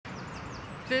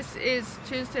This is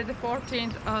Tuesday the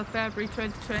 14th of February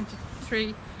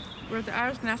 2023. We're at the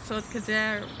Irish National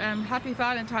Kildare. Happy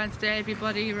Valentine's Day,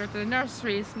 everybody. We're at the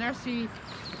nurseries. Nursery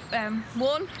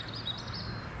 1.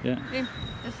 Yeah.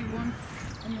 Nursery 1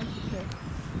 and Nursery 2.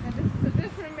 And this is a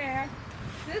different mare.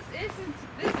 This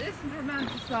isn't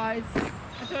romanticised. I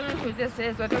don't know who this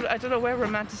is. I don't know where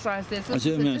romanticised is. I'll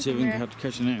zoom in and see if we can have to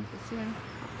catch her name.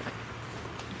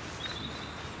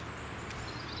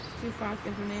 Too far to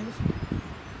get her name.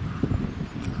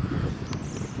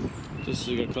 Just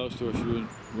to get close to her, she would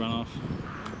run off.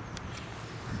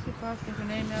 Too far to get her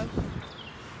name out.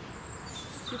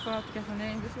 Too far to get her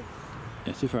name, is it?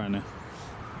 Yeah, too far now.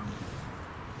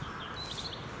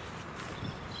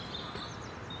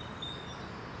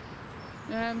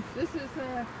 This is,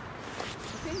 I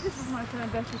think this is my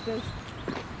friend Becky Bill.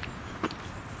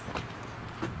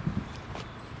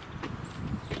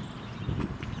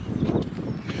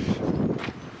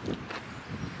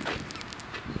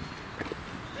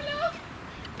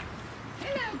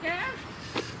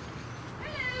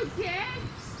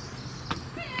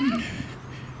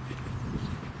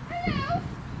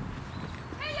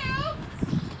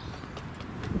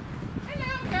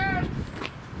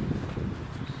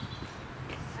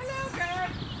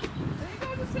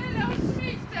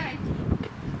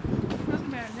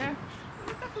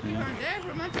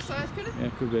 Romanticised, could it? Yeah,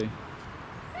 it could be.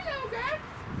 Hello, girl.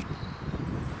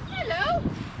 Hello.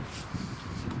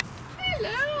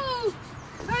 Hello.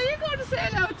 Are you going to say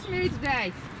hello to me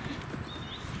today?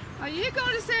 Are you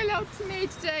going to say hello to me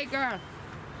today, girl?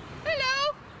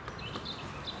 Hello.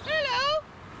 Hello.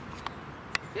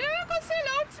 You're going to say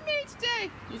hello to me today.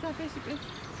 Is that basically?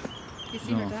 You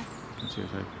see her there? I see her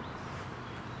type.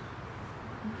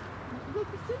 Look,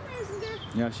 there's two mares in there.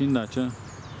 Yeah, I've seen that, yeah.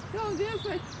 No, on the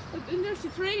outside. In nursery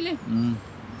 3, Liam.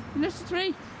 In nursery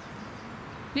 3.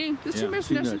 Liam, there's two mares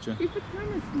in nursery 3. We put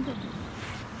cameras in there.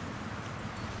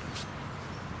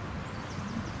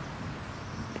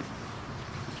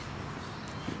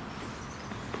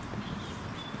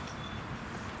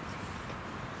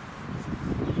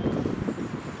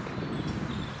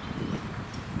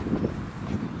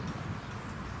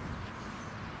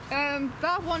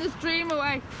 That one is Dream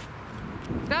Away.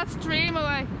 That's Dream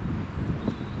Away.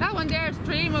 That one there is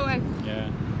Dream Away. Yeah.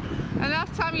 And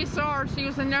last time you saw her, she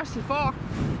was in nursery 4.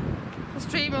 It's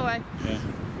Dream Away. Yeah.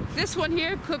 This one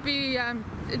here could be,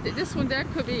 this one there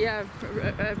could be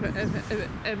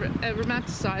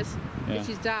romanticised, because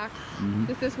she's dark.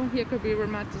 This one here could be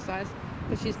romanticised,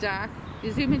 because she's dark.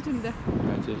 You zoom into them there.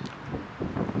 That's it.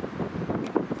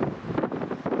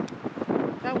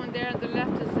 That one there on the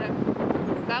left is,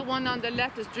 that one on the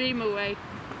left is Dream Away.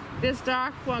 This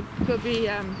dark one could be,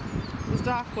 this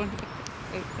dark one,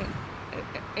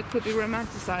 it could be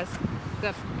romanticised.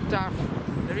 The dark,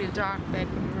 the real dark bed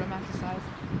could be romanticised.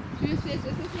 Is this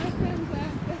my friend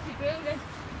Becky Bill?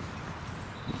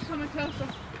 Coming closer.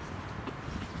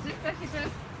 Is this Becky Bill?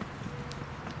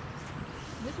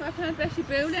 Is this my friend Becky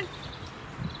Bill? You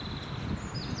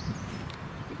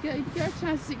get a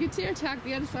chance, you can see her tag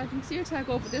the other side. You can see her tag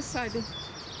over this side.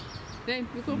 Then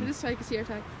you go over this side, you can see her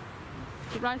tag.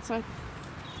 The right side.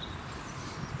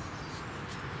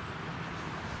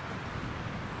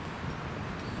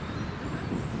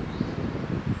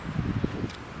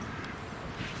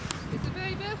 Is it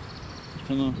baby? I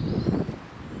don't know.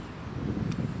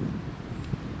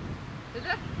 Is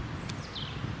it?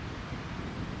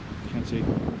 Can't see. I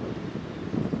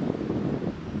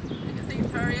think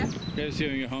it's her, yeah. Better see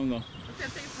when you get home though. I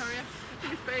think it's her, yeah. I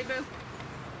think it's baby.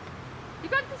 You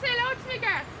got to say hello to me,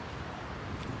 girl?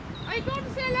 Are you going to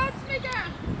say hello to me,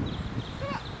 girl?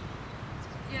 Come on.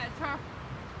 Yeah, it's her.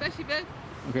 Becky Bill.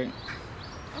 Okay.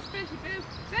 That's Becky Bill.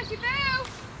 Becky Bill!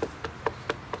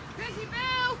 Becky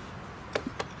Bill!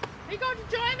 Are you going to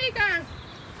join me, girl?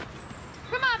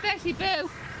 Come on, Becky Bill.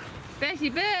 Becky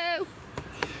Bill.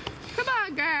 Come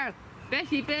on, girl.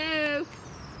 Becky Bill.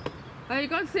 Are you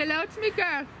going to say hello to me,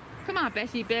 girl? Come on,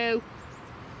 Becky Bill.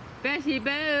 Becky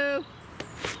Bill.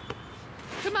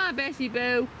 Come on, Becky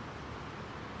Bill.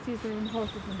 See if there are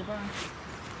horses in the barn.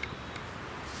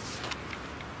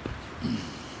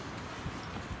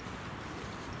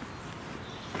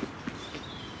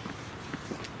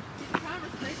 See the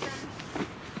camera's straight down.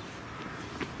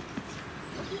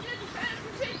 What's his little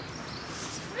fancy?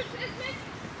 Where's his little?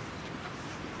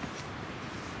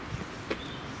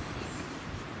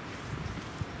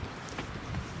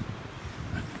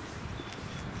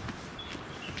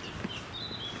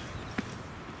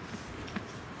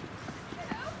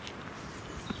 Hello?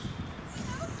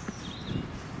 Hello?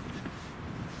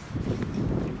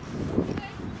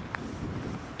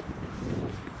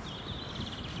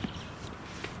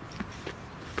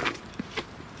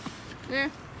 There.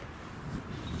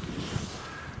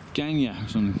 Ganya or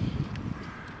something.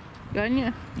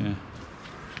 Ganya? Yeah.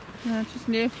 No, she's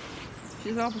new.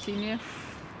 She's obviously new.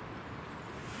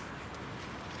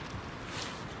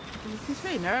 She's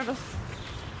very nervous.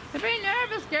 You're very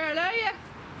nervous, girl, are you?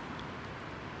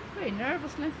 Very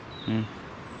nervous now. Yeah.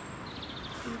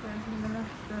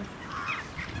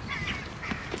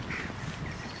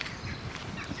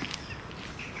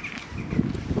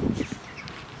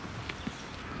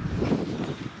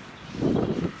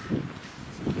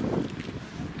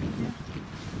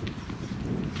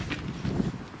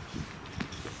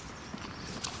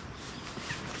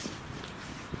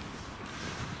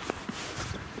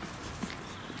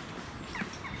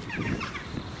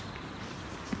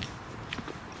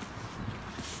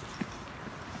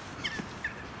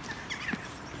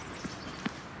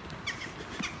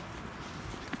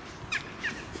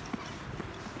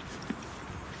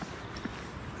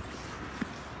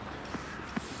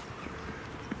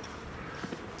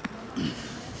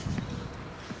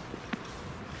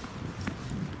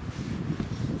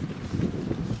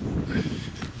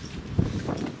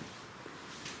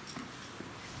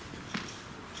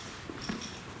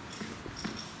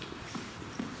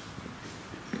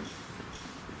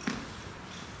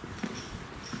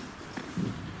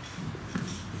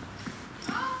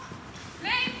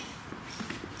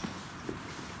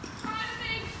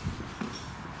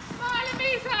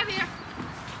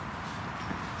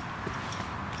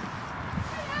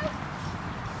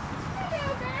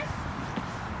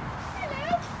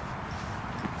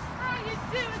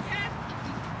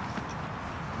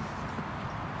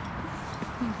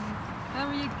 How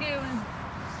are you doing?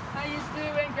 How you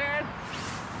doing, girl?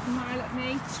 Smile at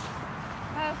me.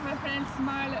 How's my friend?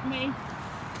 Smile at me.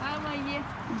 How are you?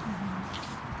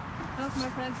 How's my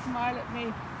friend? Smile at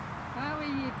me. How are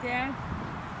you, Dad?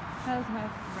 How's my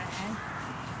friend?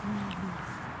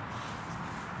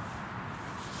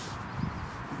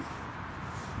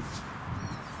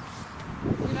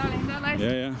 You darling, that nice?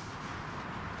 Yeah, yeah.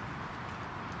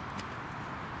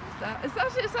 Is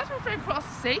that my friend across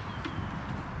the sea?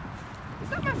 Is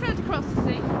that my friend across the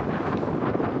sea?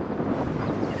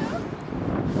 Hello?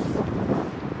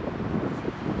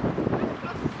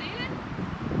 Across the sea then?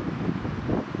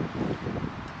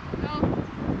 No.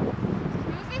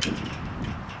 Who is it?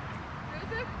 Who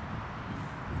is it?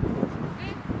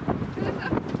 Hey, who is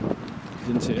that?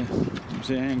 Didn't see her.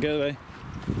 See her hand, get away.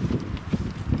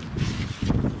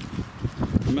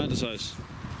 Romanticize.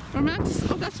 Oh,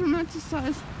 that's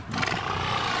romanticize.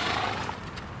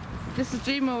 This is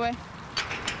Dream Away.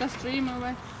 That's Dream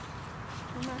Away.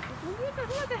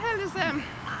 What the hell is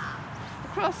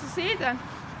across the sea then?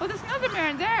 Oh, there's another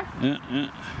mare there. Yeah, yeah.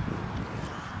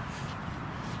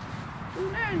 There's a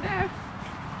mare there.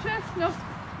 Chestnut.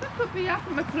 That could be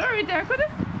Apple McFlurry there, could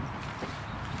it?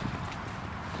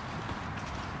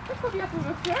 That could be Apple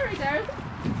McFlurry there, is it?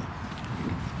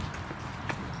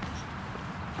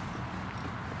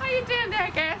 How you doing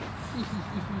there, girl?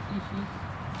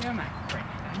 You're my friend.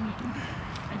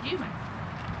 I do, my friend.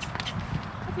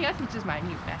 I think I think just my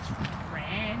new best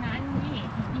friend. I need.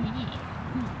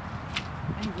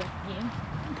 I love him.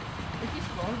 If you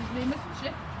spoil his name, isn't she?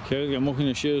 Carol, get muck in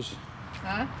your shoes.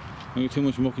 Huh? You get too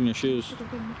much muck in your shoes.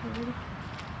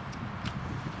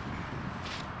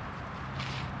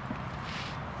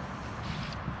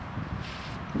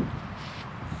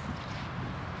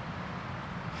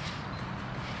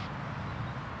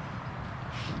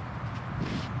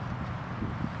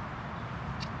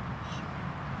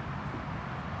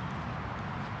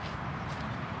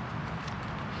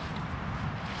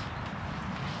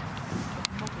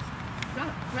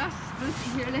 Grass is spooky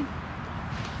here, Lynn.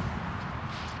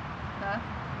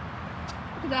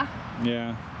 Look at that.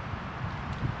 Yeah.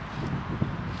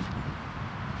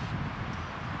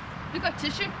 You got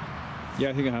tissue? Yeah,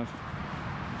 I think I have.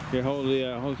 Here, hold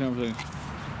the camera for a second.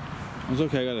 It's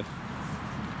okay, I got it.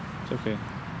 It's okay.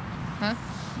 Huh?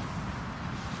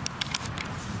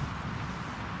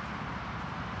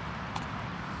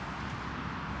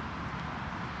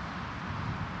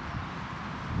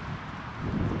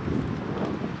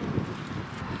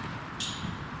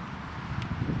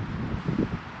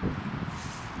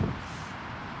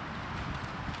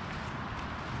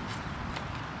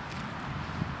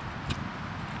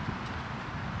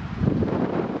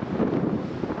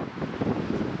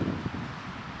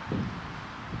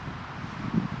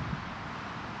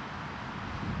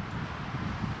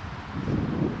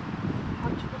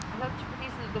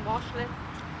 The wash, Lynn?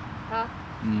 Huh?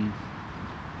 Mm.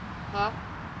 Huh?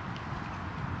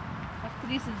 Let's put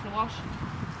these into the wash.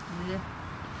 Yeah.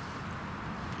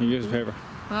 Here's the paper.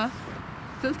 Huh?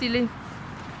 Filthy, Lynn.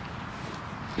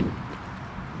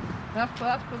 We'll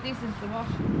have to put these into the wash.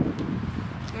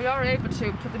 You are able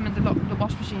to put them in the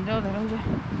wash machine though, don't you?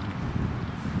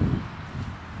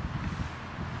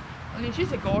 I mean,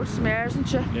 she's a gorgeous mare, isn't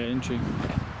she? Yeah, isn't she?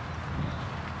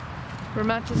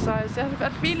 Romanticised. I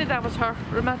had a feeling that was her.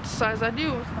 Romanticised. I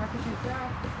knew it was her because she's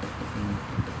dark.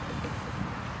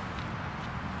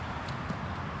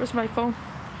 Where's my phone?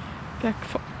 Get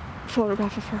a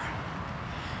photograph of her.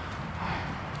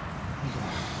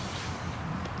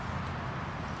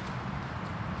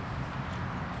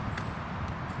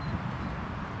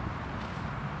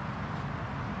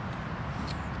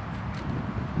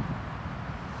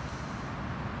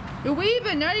 You're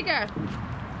weaving, there you go.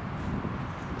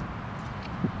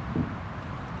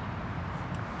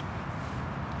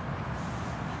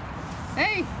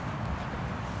 Hey!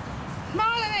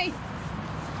 Smile at me!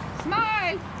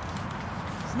 Smile!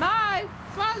 Smile!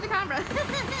 Smile at the camera!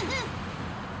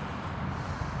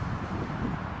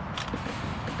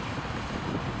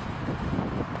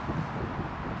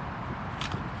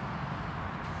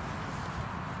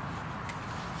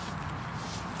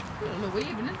 A little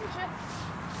weaving, isn't she?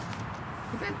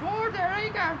 A bit bored there, eh,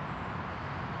 girl?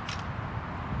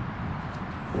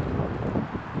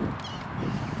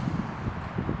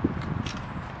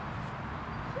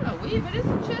 She's a weaving,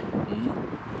 isn't she?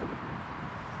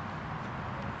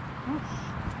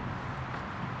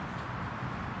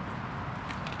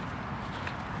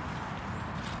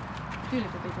 Feel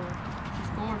like a bit of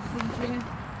she's gorgeous, isn't she?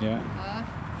 Yeah.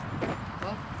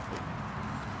 Well.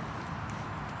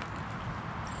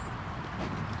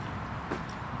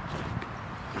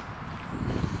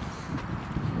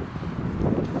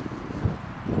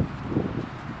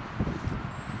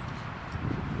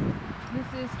 This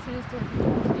is Tuesday, the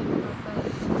 14th of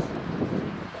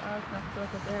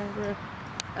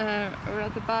we're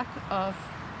at the back of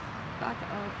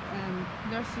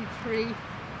nursery 3,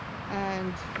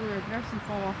 and we're at nursery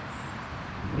 4.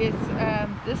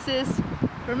 This is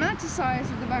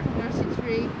Romanticised at the back of nursery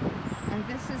 3, and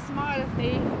this is Smile at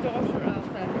Me, daughter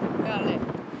of Gale.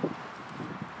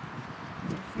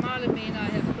 Smile at Me and I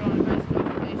have grown a very strong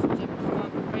relationship, a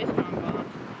very strong bond.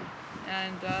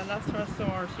 And last time I saw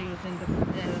her, she was in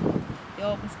the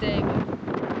open stable.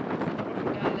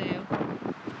 Galileo.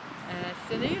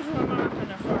 She's an unusual mark on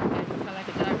her forehead, kind of like a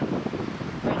dagger.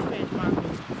 Very strange mark. As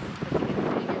you can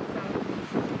see yourself.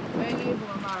 Very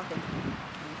unusual marking.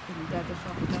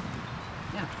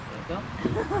 Yeah, there you go.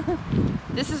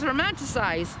 This is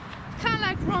Romanticised. Kind of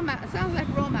like romance. It sounds like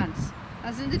romance,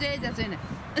 as in the day that's in it.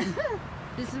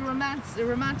 This is a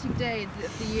romantic day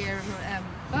of the year,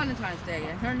 Valentine's Day.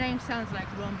 And her name sounds like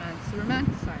romance.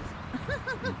 Romanticised.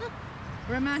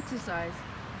 Romanticised.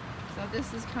 So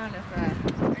this is kind of her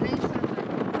name sounds like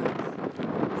romance.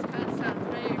 This spell sounds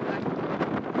very like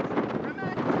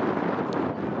romantic.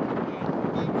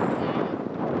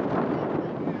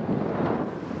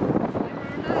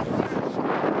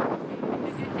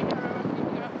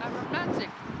 Romantic.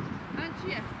 And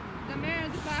yeah, the mare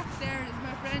in the back there is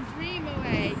my friend Dream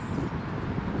Away.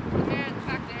 The mare in the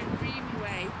back there, Dream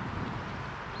Away.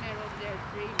 The mare over there,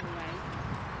 Dream Away.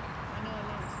 I know a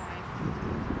long time.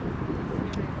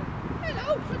 Hello,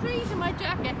 Patrice in my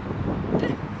jacket.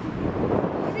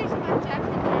 Patrice in my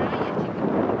jacket there, are you, chicken?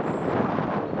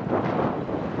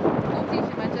 Patrice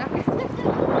in my jacket. You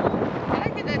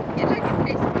like the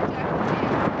taste of my jacket, do you?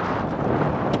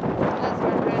 That's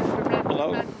my friend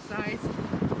Romanticised.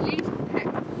 Lee's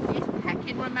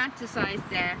pecking Romanticised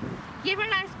there. Give her a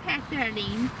nice pet there,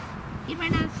 Lean. Give her a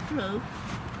nice stroke.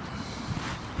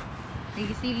 And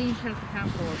you see Lean has the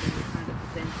camcorder in his hand at the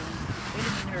same time.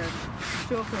 Filming her and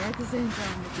stroking her at the same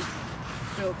time with his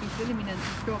stroke. He's filming and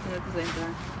stroking her at the same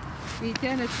time. He's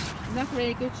getting not a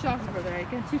very good shot of her there.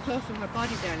 You're getting too close to her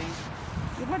body there, Lean.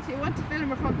 You want to film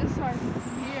her from this side,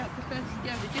 from here at the fence.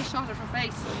 Yeah, we get a shot of her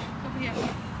face. Over here.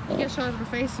 You get a shot of her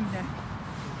face from there.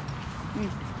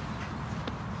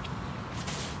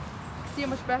 See how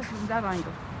much better from that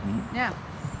angle. Now,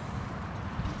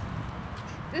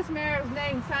 this mare's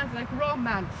name sounds like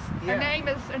romance. Yeah. Her name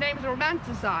is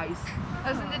Romanticised,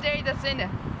 as in the day that's in it.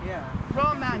 Yeah.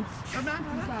 Romance,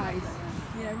 romanticised.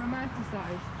 Yeah,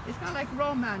 romanticised. It's kind of like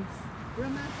romance,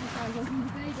 romanticised, as in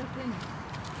the day that's in it.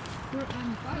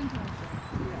 Valentine's Day.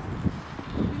 Yeah.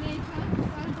 You need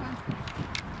Valentine's Day.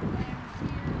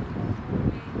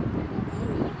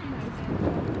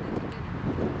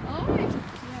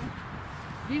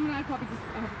 Liam and I probably just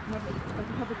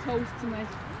have a toast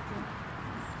tonight.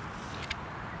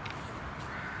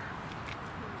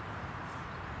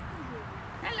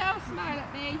 Hello, smile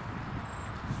at me.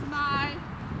 Smile.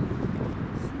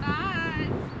 Smile.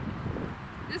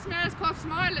 This mare is called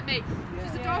Smile at Me.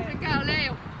 She's a daughter of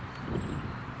Galileo.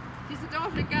 She's the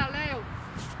daughter of Galileo.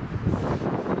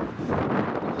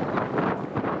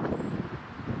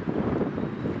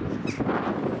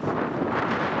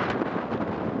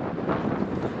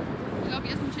 Love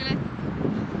you, isn't she?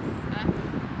 Huh?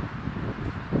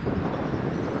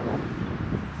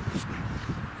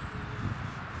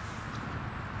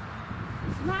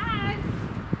 Smile!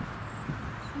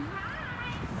 Smile!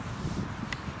 Smile!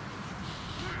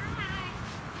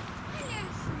 Hello,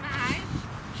 smile!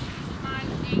 Smile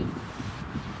at me.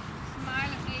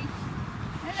 Smile at me.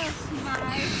 Hello,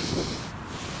 smile!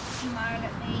 Smile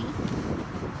at me.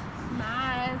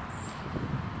 Smile!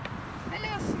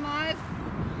 Hello, smile!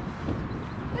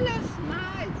 Hello,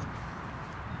 smile!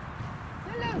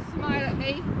 Hello, smile at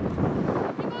me. You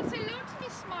go and say hello to me,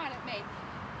 smile at me.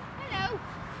 Hello.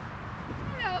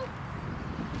 Hello.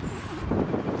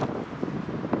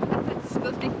 That's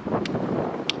filthy.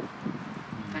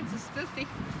 That's filthy.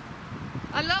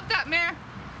 I love that mare.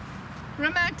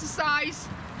 Romanticize.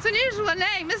 It's an unusual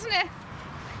name, isn't it?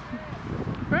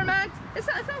 It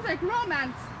sounds like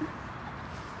romance.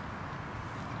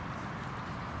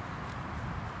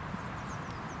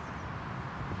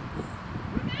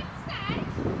 Romanticize.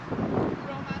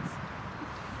 Romance.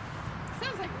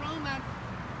 Sounds like romance.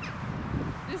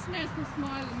 This mare's gonna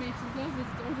smile at me. She's lovely.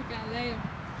 It's daughter Galileo.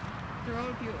 They're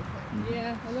all beautiful.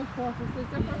 Yeah, I love horses. Is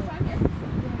that first time here?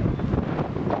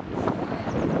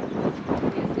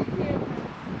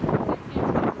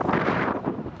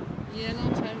 Yeah,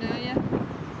 long time now, yeah.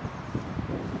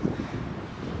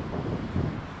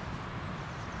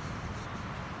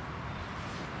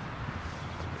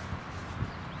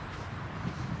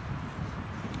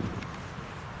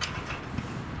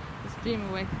 It's Dream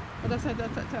Away. Oh, that's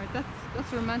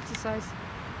romanticized.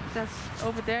 That's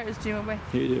over there is Dream Away.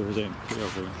 Here you do it, Zane. Here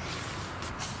over there.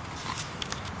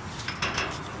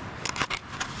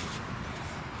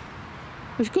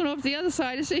 She's going over the other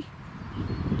side, is she?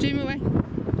 Dream Away.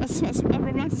 That's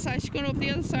romanticized. She's going over the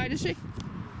other side, is she?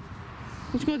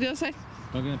 Let's go to the other side.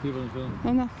 Don't get people in the film.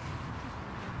 Oh no.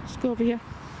 Let's go over here.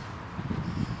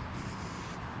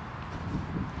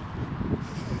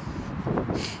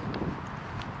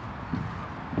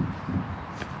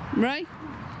 Right?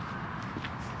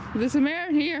 There's a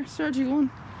mare here, Sergi one.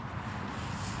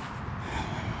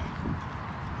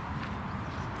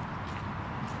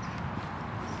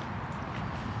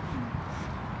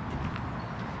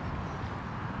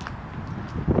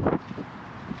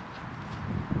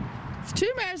 There's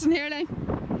two mares in here, Lane.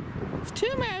 There's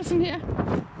two mares in here.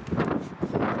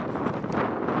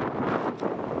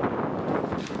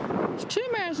 There's two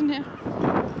mares in here.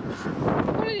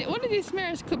 One of these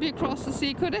mares could be across the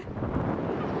sea, could it?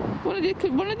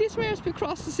 Could one of these mares be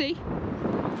across the sea?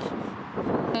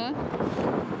 Huh?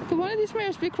 Could one of these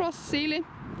mares be across the sea, Lynn?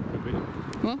 Could be.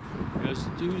 What? Yes,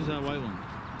 two is that white one.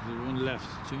 The one left.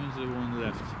 Two is the one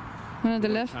left. One on the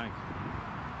left? Tag.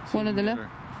 One on the left?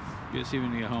 You'll see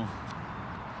when you get home.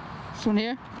 This one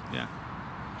here? Yeah.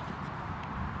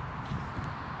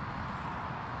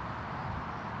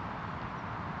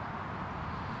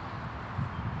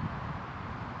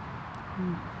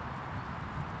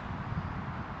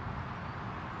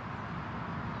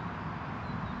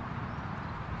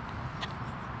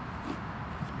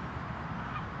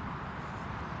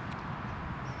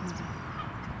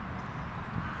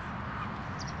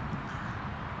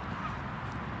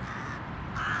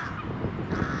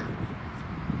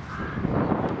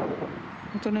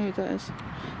 I don't know who that is.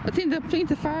 I think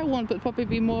the far one would probably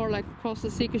be more like across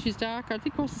the sea because she's darker. I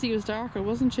think across the sea was darker,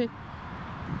 wasn't she?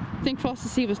 I think across the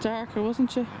sea was darker,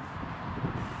 wasn't she?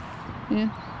 Yeah.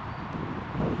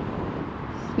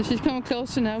 But she's coming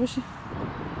closer now, is she?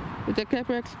 With that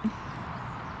caprex.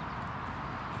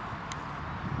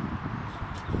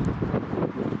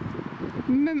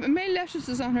 Male lashes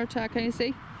is on her tag, can you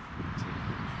see?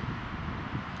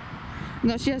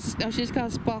 No, she's got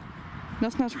a spot.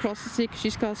 That's not across the sea because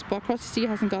she's got a spot. Across the sea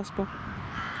hasn't got a spot.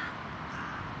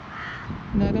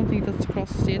 No, I don't think that's across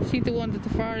the sea. I think the one at the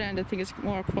far end, I think it's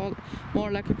more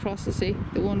like across the sea.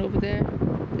 The one over there,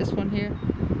 this one here.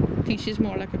 I think she's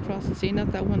more like across the sea.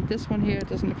 Not that one. This one here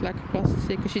doesn't look like across the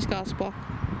sea because she's got a spot.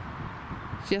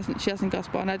 She hasn't got a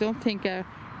spot. And I don't think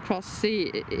across the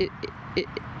sea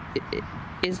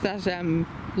is that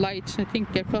light. I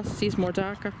think across the sea is more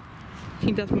darker. I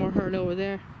think that's more her over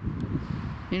there.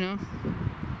 You know,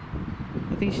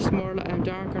 I think she's more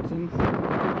darker than the one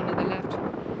on the left.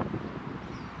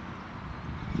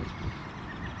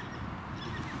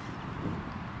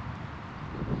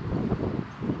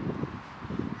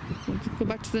 Let's go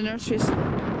back to the nurseries.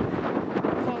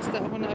 Pause that one out.